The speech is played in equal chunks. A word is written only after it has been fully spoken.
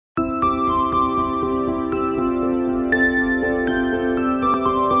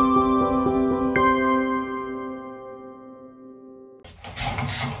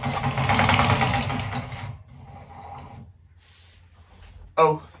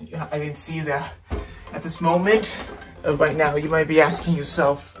I didn't see that at this moment. Right now, you might be asking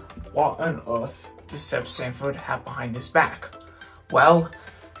yourself, what on earth does Seb Sanford have behind his back? Well,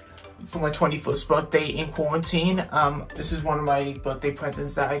 for my 21st birthday in quarantine, this is one of my birthday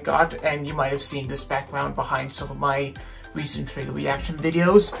presents that I got, and you might have seen this background behind some of my recent trailer reaction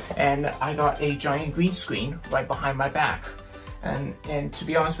videos, and I got a giant green screen right behind my back. And to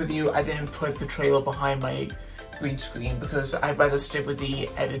be honest with you, I didn't put the trailer behind my green screen because I'd rather stick with the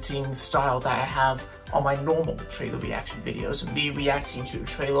editing style that I have on my normal trailer reaction videos, and me reacting to a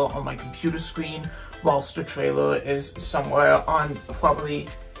trailer on my computer screen whilst the trailer is somewhere on probably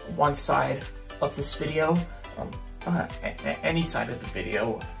one side of this video, any side of the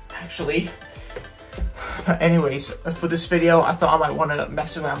video actually. Anyways, for this video, I thought I might want to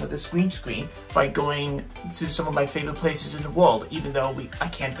mess around with this green screen by going to some of my favorite places in the world, even though I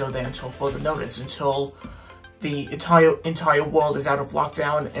can't go there until further notice, until the entire world is out of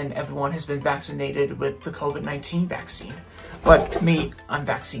lockdown and everyone has been vaccinated with the COVID-19 vaccine. But me, I'm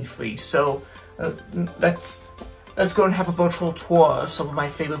vaccine free, so let's go and have a virtual tour of some of my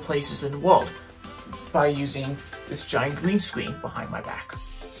favorite places in the world by using this giant green screen behind my back.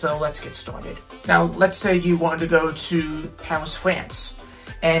 So let's get started. Now, let's say you want to go to Paris, France,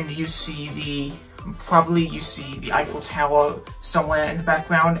 and you see the Eiffel Tower somewhere in the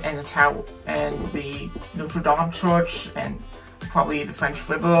background, and the tower and the Notre Dame Church, and probably the French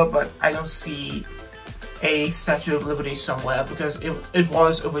River, but I don't see a Statue of Liberty somewhere because it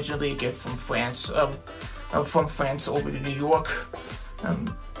was originally a gift from France, over to New York.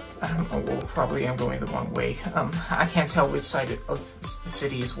 Well, probably I'm going the wrong way. I can't tell which side of the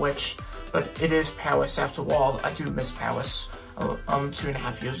city is which, but it is Paris after all. I do miss Paris.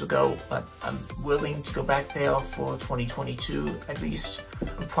 2.5 years ago, but I'm willing to go back there for 2022 at least,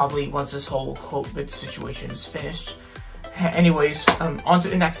 probably once this whole COVID situation is finished. Anyways, on to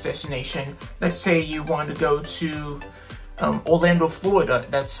the next destination. Let's say you want to go to Orlando, Florida.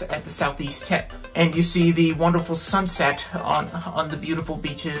 That's at the southeast tip, and you see the wonderful sunset on the beautiful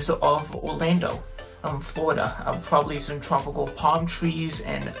beaches of Orlando, Florida. Probably some tropical palm trees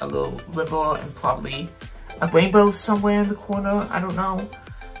and a little river, and probably a rainbow somewhere in the corner. I don't know.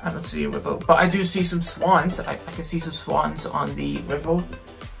 I don't see a river, but I do see some swans. I can see some swans on the river,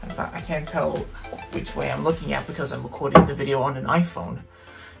 but I can't tell which way I'm looking at because I'm recording the video on an iPhone.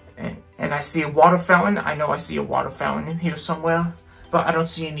 And I see a water fountain. I know I see a water fountain in here somewhere, but I don't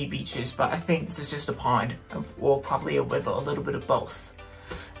see any beaches. But I think this is just a pond, or probably a river, a little bit of both.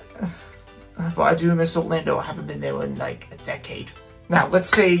 But I do miss Orlando. I haven't been there in like a decade. Now, let's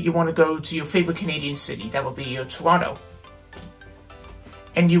say you want to go to your favorite Canadian city. That would be Toronto.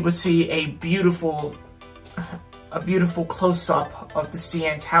 And you would see a beautiful close-up of the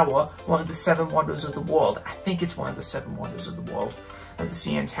CN Tower, one of the 7 wonders of the world. I think it's one of the 7 wonders of the world. The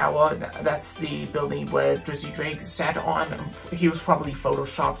CN Tower, that's the building where Drizzy Drake sat on. He was probably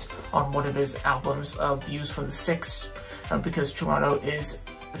photoshopped on one of his albums, Views from the 6, because Toronto is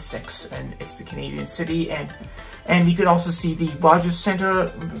the 6, and it's the Canadian city. And you can also see the Rogers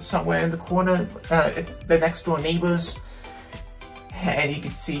Centre somewhere in the corner, the next door neighbors, and you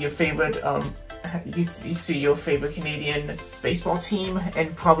can see your favorite, you see your favorite Canadian baseball team,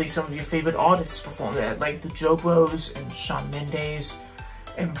 and probably some of your favorite artists perform there, like the Joe Bros and Shawn Mendes,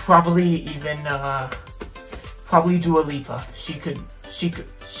 and probably even probably Dua Lipa. She could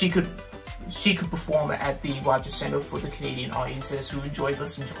perform at the Rogers Centre for the Canadian audiences who enjoyed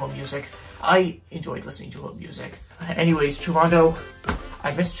listening to her music. I enjoyed listening to her music. Anyways, Toronto,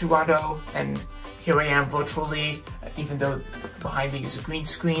 I miss Toronto, and here I am virtually, even though behind me is a green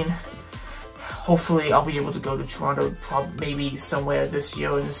screen. Hopefully I'll be able to go to Toronto maybe somewhere this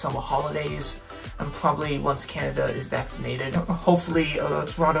year in the summer holidays, and probably once Canada is vaccinated. Hopefully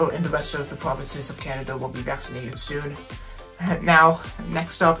Toronto and the rest of the provinces of Canada will be vaccinated soon. Now,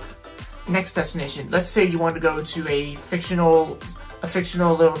 next destination. Let's say you want to go to a fictional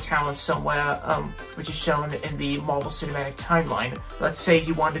little town somewhere, which is shown in the Marvel Cinematic Timeline. Let's say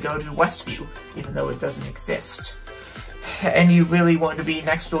you want to go to Westview, even though it doesn't exist. And you really want to be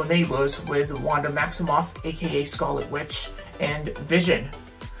next door neighbors with Wanda Maximoff, aka Scarlet Witch, and Vision.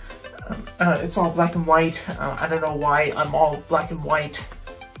 It's all black and white. I don't know why I'm all black and white,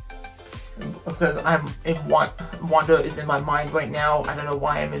 because I'm in Wanda is in my mind right now. I don't know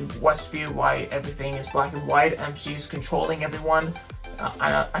why I'm in Westview, why everything is black and white, and she's controlling everyone.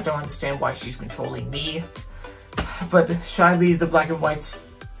 I don't understand why she's controlling me. But should I leave the black and white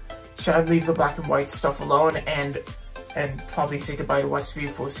stuff alone and probably say goodbye to Westview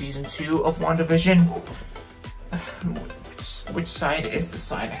for season 2 of WandaVision? Which side is the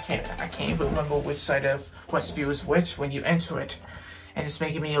side? I can't even remember which side of Westview is which when you enter it. and it's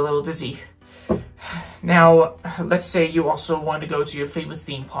making me a little dizzy. Now, let's say you also want to go to your favorite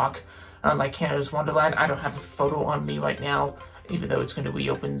theme park, like Canada's Wonderland. I don't have a photo on me right now, even though it's going to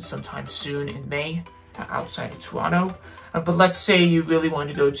reopen sometime soon in May, outside of Toronto. But let's say you really want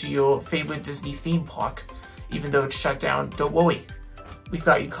to go to your favorite Disney theme park, even though it's shut down. Don't worry, we've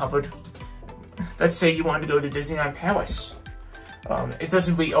got you covered. Let's say you want to go to Disneyland Paris. It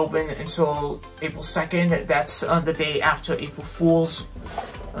doesn't reopen until April 2nd. That's the day after April Fool's.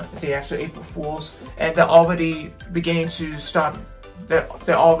 And they're already beginning to start.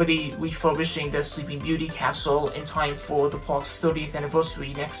 They're already refurbishing the Sleeping Beauty Castle in time for the park's 30th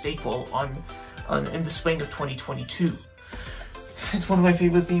anniversary next April in the spring of 2022. It's one of my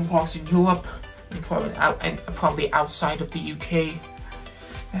favorite theme parks in Europe, and probably outside of the UK.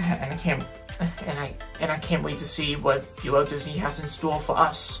 And I can't wait to see what Euro Disney has in store for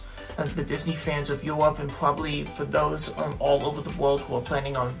us, the Disney fans of Europe, and probably for those all over the world who are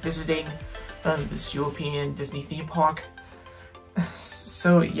planning on visiting this European Disney theme park.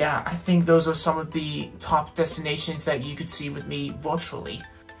 So yeah, I think those are some of the top destinations that you could see with me virtually,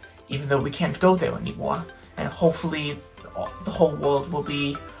 even though we can't go there anymore. And hopefully the whole world will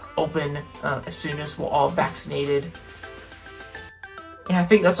be open as soon as we're all vaccinated. And I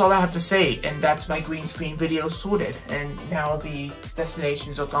think that's all I have to say, and that's my green screen video sorted. And now the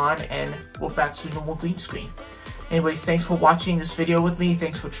destinations are gone, and we're back to normal green screen. Anyways, thanks for watching this video with me.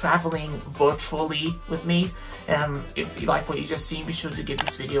 Thanks for traveling virtually with me. If you like what you just seen, be sure to give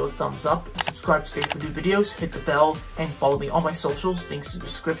this video a thumbs up, subscribe to stay for new videos, hit the bell, and follow me on my socials, links in the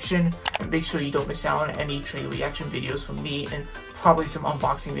description. And make sure you don't miss out on any trade reaction videos from me, and probably some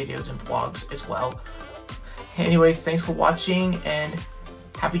unboxing videos and vlogs as well. Anyways, thanks for watching, and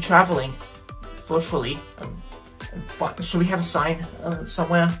happy traveling virtually. Should we have a sign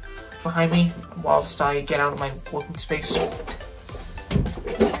somewhere behind me whilst I get out of my working space?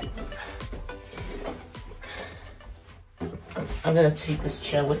 I'm gonna take this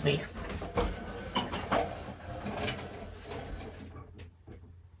chair with me.